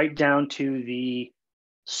 right down to the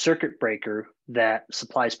circuit breaker that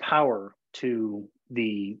supplies power to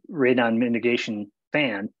the radon mitigation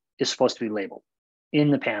fan is supposed to be labeled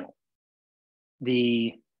in the panel.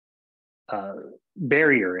 The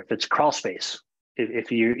barrier, if it's crawl space,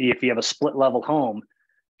 if you have a split level home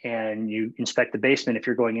and you inspect the basement, if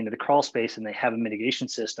you're going into the crawl space and they have a mitigation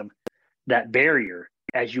system, that barrier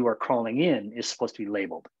as you are crawling in is supposed to be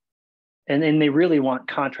labeled. And then they really want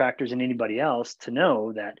contractors and anybody else to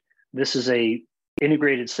know that this is a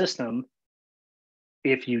integrated system.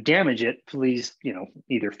 If you damage it, please,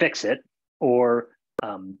 either fix it or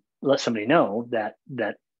let somebody know that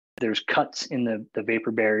there's cuts in the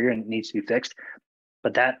vapor barrier and it needs to be fixed.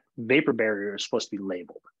 But that vapor barrier is supposed to be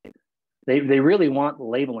labeled. They really want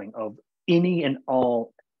labeling of any and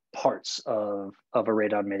all parts of a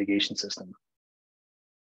radon mitigation system.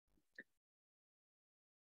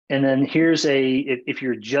 And then here's if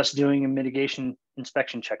you're just doing a mitigation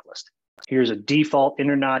inspection checklist, here's a default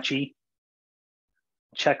InterNACHI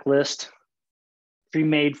checklist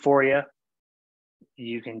pre-made for you.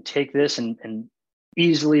 You can take this and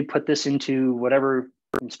easily put this into whatever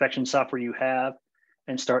inspection software you have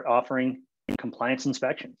and start offering compliance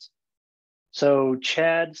inspections. So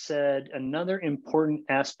Chad said another important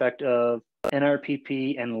aspect of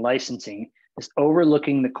NRPP and licensing is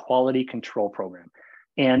overlooking the quality control program.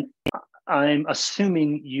 And I'm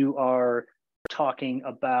assuming you are talking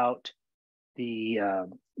about the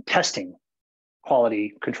testing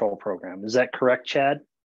quality control program. Is that correct, Chad?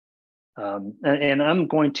 And I'm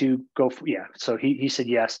going to go for, yeah. So he said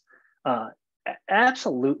yes.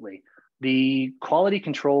 Absolutely. The quality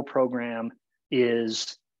control program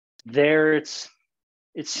is there. It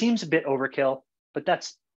seems a bit overkill, but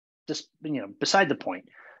that's just, beside the point.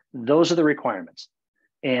 Those are the requirements.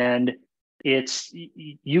 And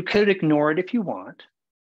you could ignore it if you want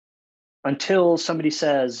until somebody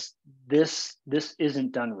says this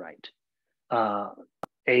isn't done right.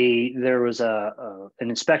 There was an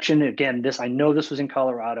inspection, again, I know this was in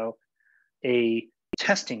Colorado, a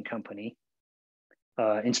testing company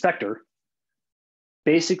inspector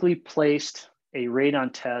basically placed a radon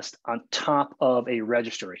test on top of a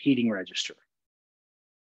register, a heating register.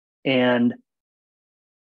 And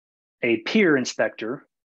a peer inspector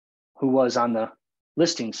who was on the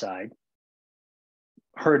listing side,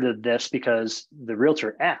 heard of this because the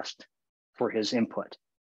realtor asked for his input.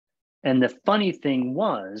 And the funny thing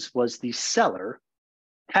was the seller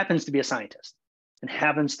happens to be a scientist and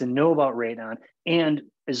happens to know about radon and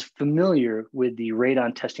is familiar with the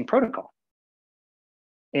radon testing protocol.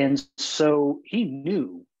 And so he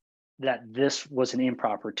knew that this was an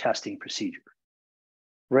improper testing procedure.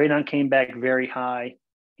 Radon came back very high.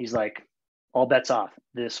 He's like, all bets off.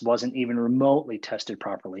 This wasn't even remotely tested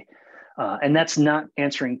properly. And that's not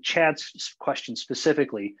answering Chad's question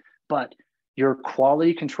specifically, but your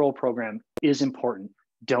quality control program is important.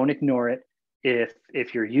 Don't ignore it.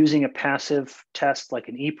 If you're using a passive test like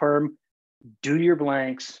an EPERM, do your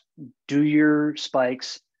blanks, do your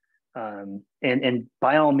spikes, and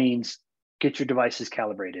by all means, get your devices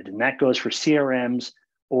calibrated. And that goes for CRMs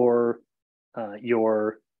or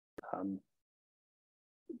your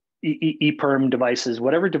EPERM devices,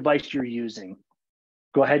 whatever device you're using,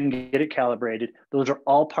 go ahead and get it calibrated. Those are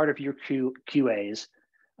all part of your QAs.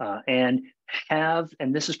 And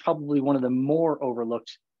this is probably one of the more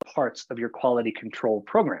overlooked parts of your quality control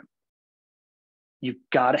program. You've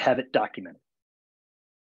got to have it documented.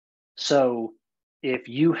 So if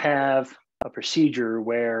you have a procedure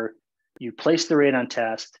where you place the radon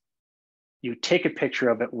test, you take a picture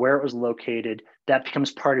of it, where it was located, that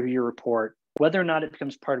becomes part of your report. Whether or not it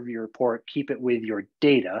becomes part of your report, keep it with your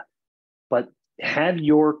data, but have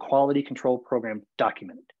your quality control program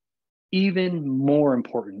documented. Even more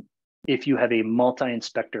important if you have a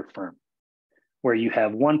multi-inspector firm where you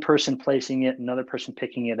have one person placing it, another person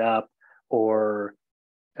picking it up, or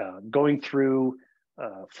going through,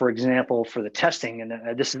 for example, for the testing,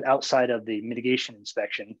 and this is outside of the mitigation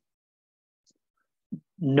inspection,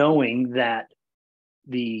 knowing that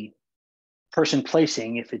the person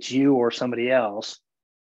placing, if it's you or somebody else,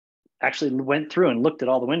 actually went through and looked at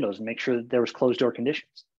all the windows and make sure that there was closed door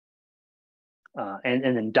conditions, and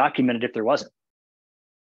then documented if there wasn't.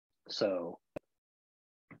 So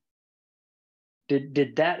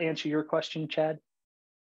did that answer your question, Chad?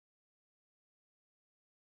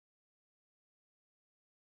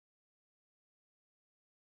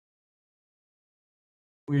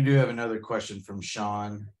 We do have another question from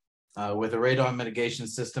Sean. With a radon mitigation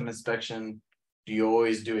system inspection, do you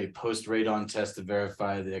always do a post-radon test to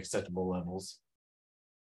verify the acceptable levels?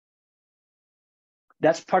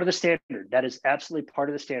 That's part of the standard. That is absolutely part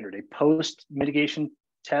of the standard. A post-mitigation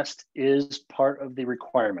test is part of the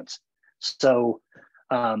requirements. So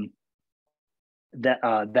that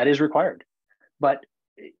is required. But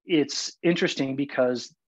it's interesting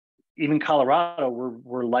because even Colorado,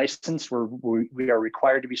 we're licensed, we are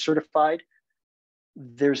required to be certified.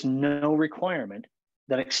 There's no requirement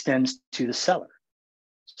that extends to the seller.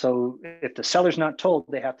 So if the seller's not told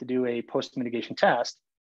they have to do a post-mitigation test,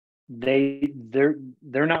 they're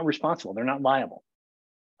not responsible. They're not liable.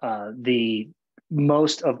 The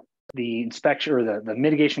most of the inspection or the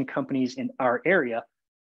mitigation companies in our area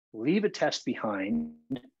leave a test behind.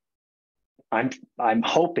 I'm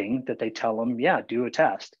hoping that they tell them, yeah, do a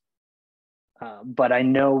test. But I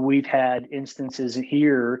know we've had instances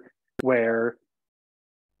here where,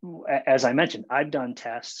 as I mentioned, I've done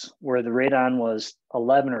tests where the radon was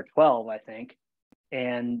 11 or 12, I think,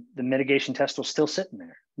 and the mitigation test was still sitting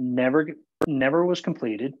there. Never was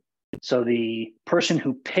completed. So the person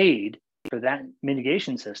who paid for that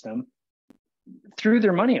mitigation system threw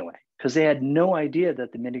their money away because they had no idea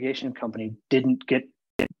that the mitigation company didn't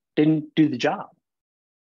do the job.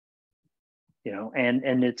 You know,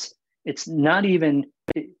 and it's not even,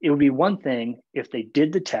 it would be one thing if they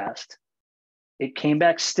did the test, it came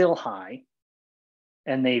back still high,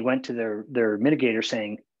 and they went to their mitigator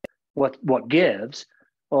saying, what gives?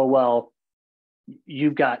 Oh, well,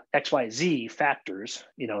 you've got XYZ factors,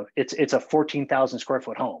 you know, it's a 14,000 square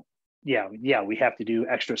foot home. Yeah, we have to do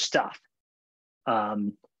extra stuff.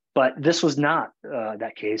 But this was not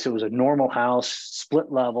that case. It was a normal house,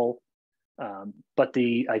 split level. But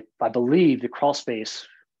I believe the crawl space,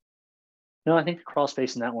 no, I think the crawl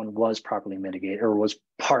space in that one was properly mitigated or was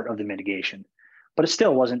part of the mitigation, but it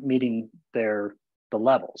still wasn't meeting the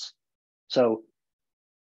levels. So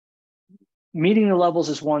meeting the levels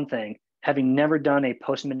is one thing. Having never done a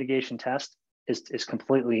post-mitigation test is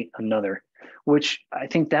completely another, which I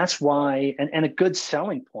think that's why, and a good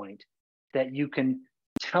selling point that you can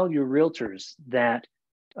tell your realtors that,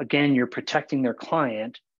 again, you're protecting their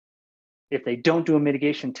client. If they don't do a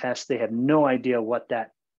mitigation test, they have no idea what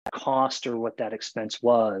that cost or what that expense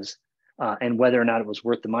was, and whether or not it was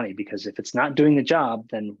worth the money. Because if it's not doing the job,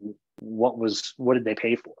 then what did they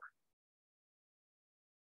pay for?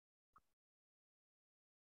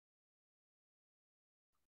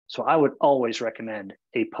 So I would always recommend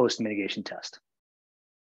a post-mitigation test.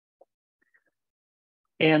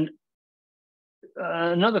 And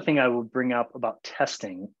another thing I would bring up about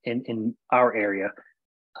testing in our area,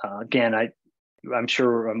 again, I'm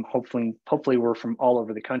sure, hopefully we're from all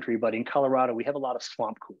over the country, but in Colorado, we have a lot of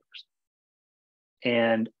swamp coolers.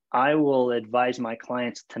 And I will advise my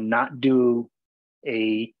clients to not do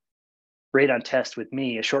a radon test with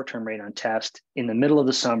me, a short-term radon test in the middle of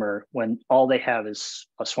the summer when all they have is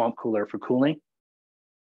a swamp cooler for cooling,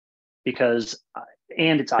 because,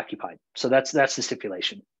 and it's occupied. So that's the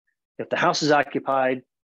stipulation. If the house is occupied,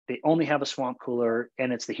 they only have a swamp cooler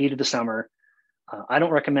and it's the heat of the summer, I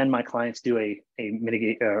don't recommend my clients do a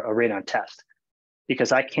radon test,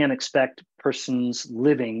 because I can't expect persons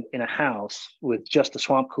living in a house with just a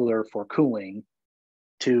swamp cooler for cooling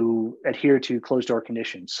to adhere to closed door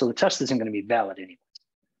conditions. So the test isn't going to be valid anyway.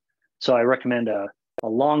 So I recommend a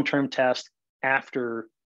long-term test after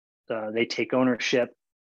they take ownership.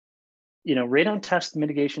 Radon test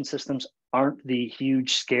mitigation systems aren't the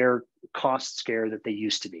huge cost scare that they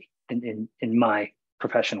used to be, in my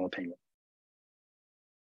professional opinion.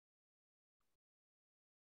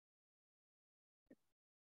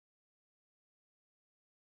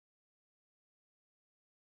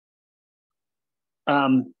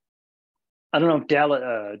 I don't know if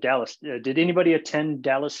Dallas, did anybody attend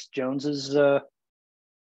Dallas Jones's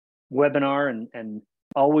webinar and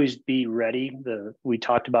always be ready? We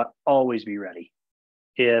talked about always be ready.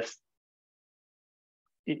 If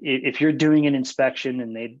you're doing an inspection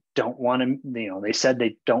and they don't want to, they said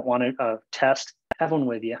they don't want to test, have one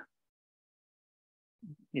with you.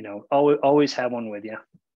 Always have one with you.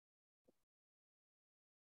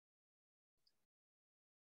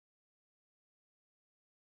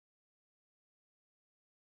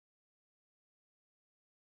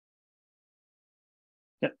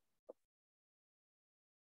 Yep.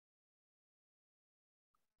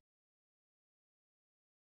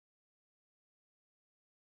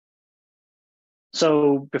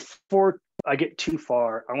 So before I get too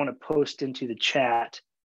far, I want to post into the chat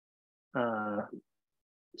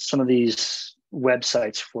some of these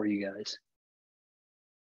websites for you guys.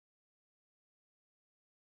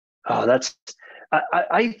 Oh,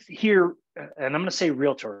 I hear, and I'm going to say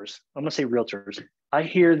realtors. I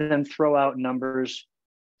hear them throw out numbers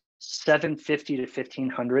 750 to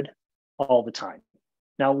 1500 all the time.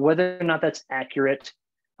 Now, whether or not that's accurate,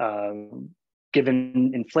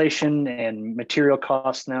 given inflation and material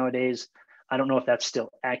costs nowadays, I don't know if that's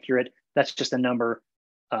still accurate. That's just a number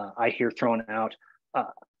I hear thrown out.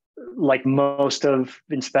 Like most of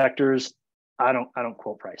inspectors, I don't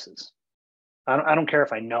quote prices. I don't care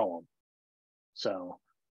if I know them. So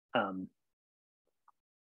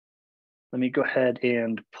let me go ahead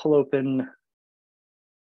and pull open.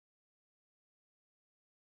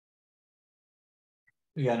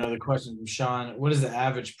 We got another question from Sean. What is the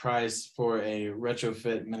average price for a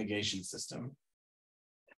retrofit mitigation system?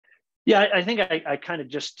 Yeah, I think I kind of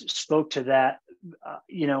just spoke to that.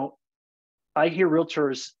 I hear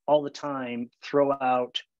realtors all the time throw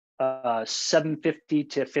out 750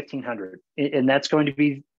 to 1500, and that's going to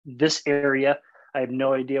be this area. I have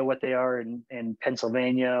no idea what they are in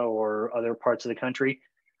Pennsylvania or other parts of the country,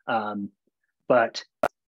 but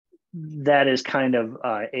that is kind of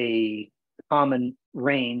a common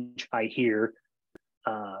range I hear.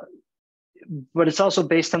 But it's also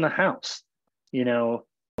based on the house.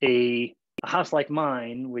 A house like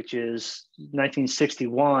mine, which is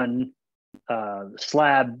 1961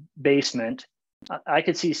 slab basement, I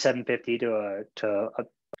could see 750 to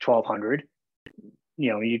 1200.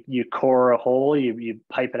 You core a hole, you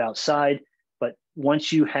pipe it outside, but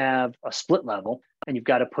once you have a split level and you've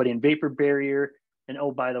got to put in vapor barrier, and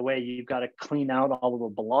oh, by the way, you've got to clean out all of the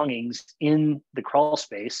belongings in the crawl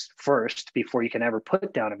space first before you can ever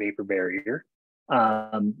put down a vapor barrier.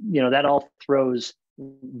 That all throws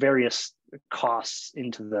various costs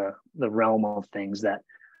into the realm of things that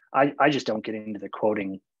I just don't get into the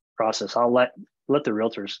quoting process. I'll let the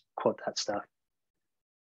realtors quote that stuff.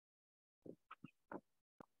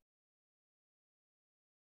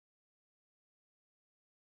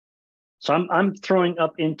 So I'm throwing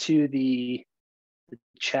up into the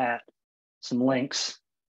chat some links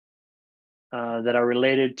that are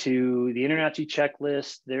related to the InterNACHI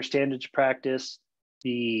checklist, their standards of practice,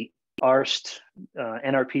 the ARST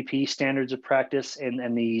NRPP standards of practice,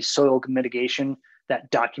 and the soil mitigation,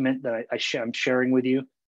 that document that I'm sharing with you,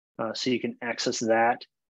 so you can access that.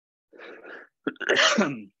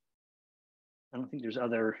 I don't think there's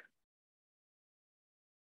other.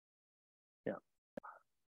 Yeah.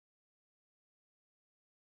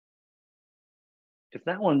 if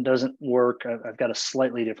that one doesn't work, I've got a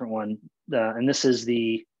slightly different one. And this is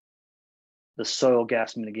the soil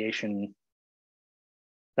gas mitigation.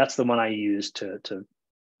 That's the one I use to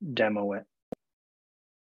demo it.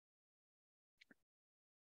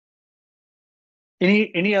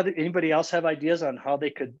 Anybody else have ideas on how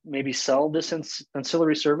they could maybe sell this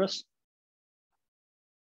ancillary service?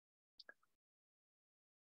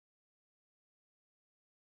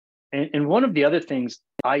 And one of the other things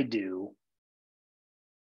I do,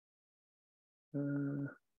 so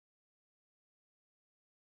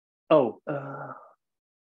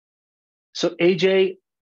AJ,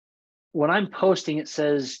 when I'm posting, it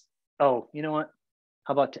says, oh, you know what?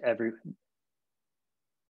 How about to every?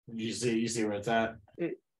 You see where it's at?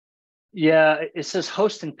 Yeah, it says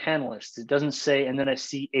host and panelists. It doesn't say, and then I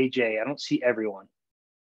see AJ. I don't see everyone.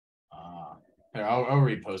 Here, I'll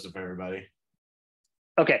repost it for everybody.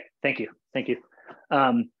 Okay, thank you.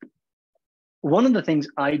 One of the things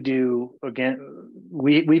I do, again,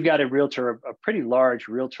 we've got a realtor, a pretty large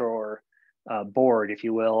realtor board, if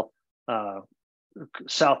you will,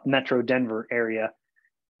 South Metro Denver area.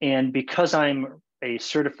 And because I'm a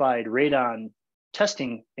certified radon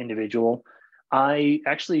testing individual, I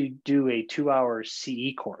actually do a 2-hour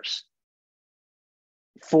CE course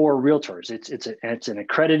for realtors. It's an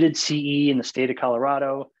accredited CE in the state of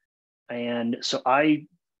Colorado. And so I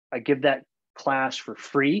give that class for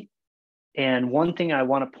free. And one thing I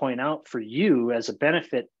want to point out for you as a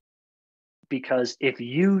benefit, because if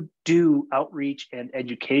you do outreach and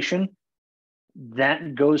education,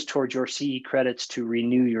 that goes towards your CE credits to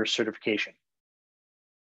renew your certification.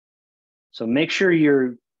 So make sure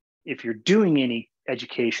if you're doing any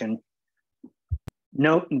education,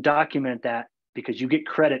 note and document that, because you get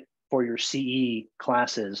credit for your CE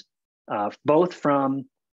classes, both from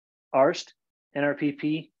ARST,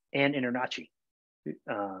 NRPP, and InterNACHI.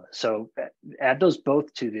 So add those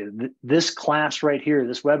both to this class right here,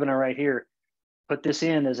 this webinar right here. Put this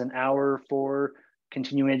in as an hour for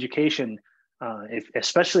continuing education,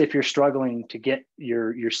 especially if you're struggling to get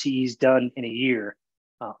your CEs done in a year.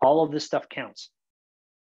 All of this stuff counts.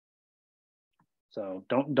 So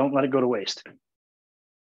don't let it go to waste.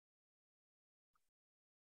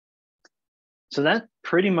 So that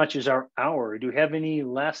pretty much is our hour. Do we have any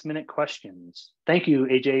last minute questions? Thank you,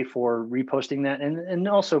 AJ, for reposting that, and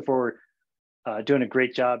also for doing a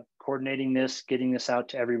great job coordinating this, getting this out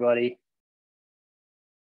to everybody.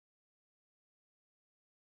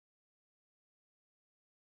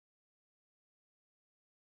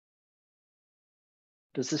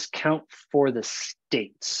 Does this count for the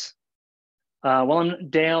states? Well,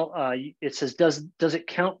 Dale, it says, does it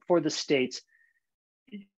count for the states?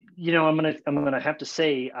 You know, I'm gonna have to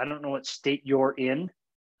say, I don't know what state you're in.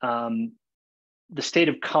 The state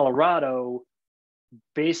of Colorado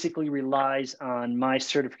basically relies on my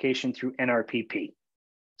certification through NRPP.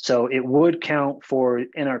 So it would count for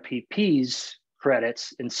NRPP's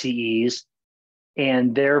credits and CEs,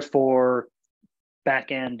 and therefore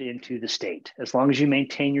back end into the state. As long as you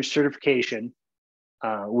maintain your certification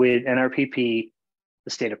with NRPP,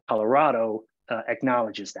 the state of Colorado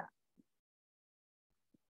acknowledges that.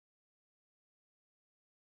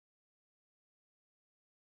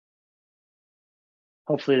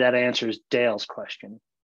 Hopefully that answers Dale's question.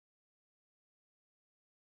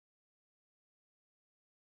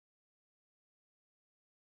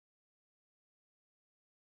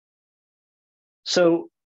 So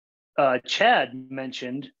Chad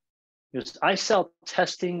mentioned, I sell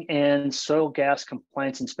testing and soil gas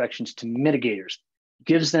compliance inspections to mitigators,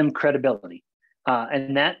 gives them credibility.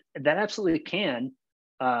 And that absolutely can.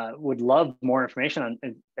 Would love more information on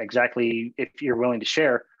exactly, if you're willing to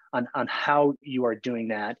share, on how you are doing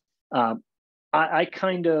that. I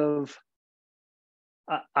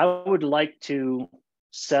would like to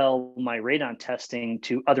sell my radon testing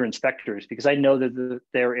to other inspectors, because I know that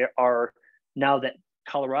there are, now that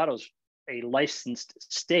Colorado's a licensed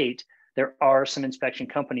state, there are some inspection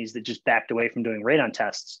companies that just backed away from doing radon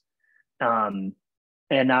tests. And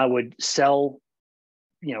I would sell,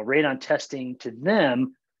 radon testing to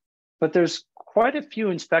them, but there's quite a few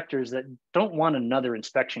inspectors that don't want another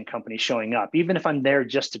inspection company showing up, even if I'm there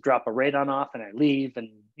just to drop a radon off and I leave, and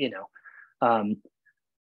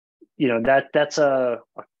that's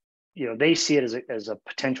they see it as a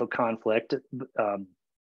potential conflict.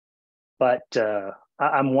 But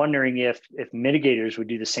I'm wondering if mitigators would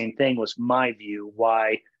do the same thing, was my view,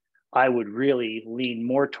 why I would really lean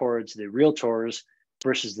more towards the realtors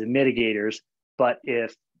versus the mitigators. But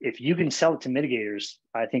if you can sell it to mitigators,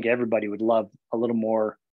 I think everybody would love a little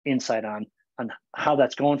more insight on how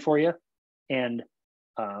that's going for you, and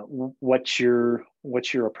what's your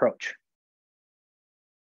approach.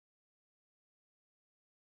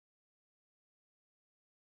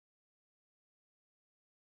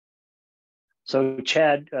 So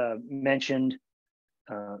Chad mentioned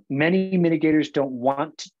many mitigators don't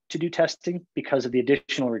want to do testing because of the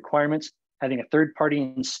additional requirements. Having a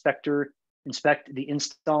third-party inspector inspect the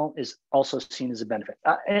install is also seen as a benefit.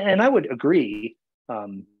 And I would agree.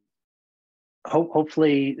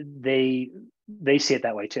 Hopefully they see it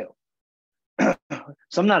that way too.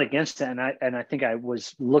 So I'm not against it, and I think I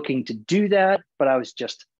was looking to do that, but I was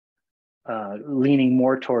just leaning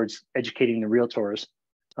more towards educating the realtors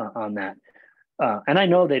on that. And I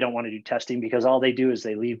know they don't want to do testing because all they do is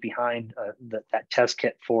they leave behind that test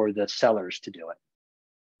kit for the sellers to do it.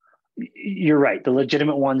 You're right. The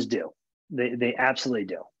legitimate ones do. They absolutely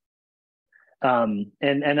do. And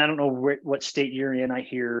I don't know what state you're in. I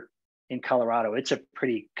hear in Colorado, it's a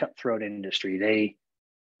pretty cutthroat industry.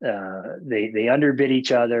 They underbid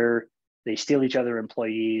each other. They steal each other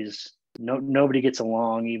employees. Nobody gets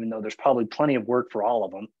along, even though there's probably plenty of work for all of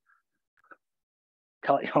them.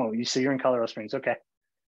 Oh, so you're in Colorado Springs. Okay.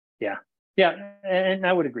 Yeah. And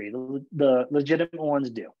I would agree. The legitimate ones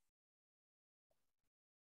do.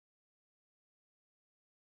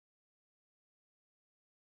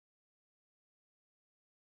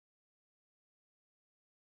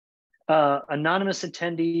 Anonymous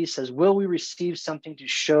attendee says, will we receive something to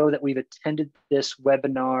show that we've attended this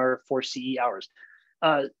webinar for CE hours?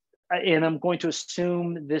 And I'm going to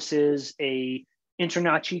assume this is a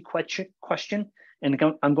InterNACHI question. And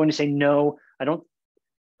I'm going to say no, I don't,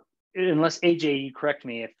 unless AJ, you correct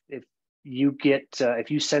me if you get,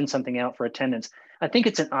 if you send something out for attendance. I think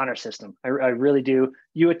it's an honor system. I really do.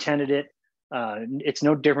 You attended it. It's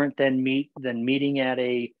no different than meeting at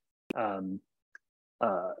a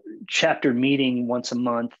chapter meeting once a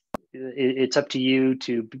month. It's up to you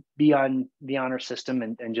to be on the honor system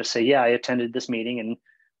and just say, yeah, I attended this meeting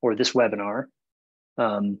or this webinar.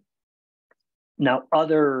 Now,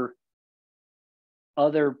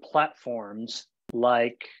 other platforms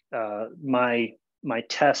like my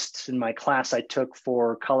tests in my class I took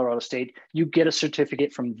for Colorado State, you get a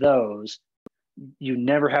certificate from those. You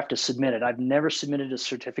never have to submit it. I've never submitted a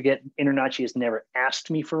certificate. InterNACHI has never asked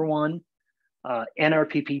me for one.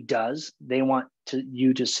 NRPP does. They want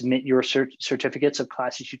you to submit your certificates of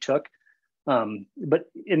classes you took. But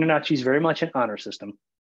InterNACHI is very much an honor system.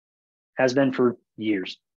 Has been for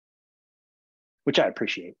years, which I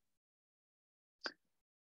appreciate.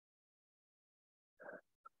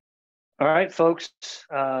 All right, folks.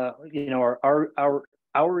 Our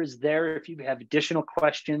hour is there. If you have additional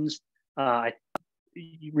questions,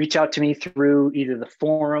 reach out to me through either the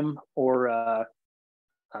forum or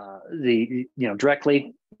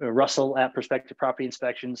directly. Russell at Prospective Property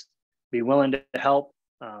Inspections. Be willing to help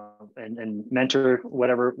and mentor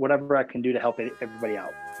whatever I can do to help everybody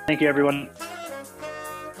out. Thank you, everyone.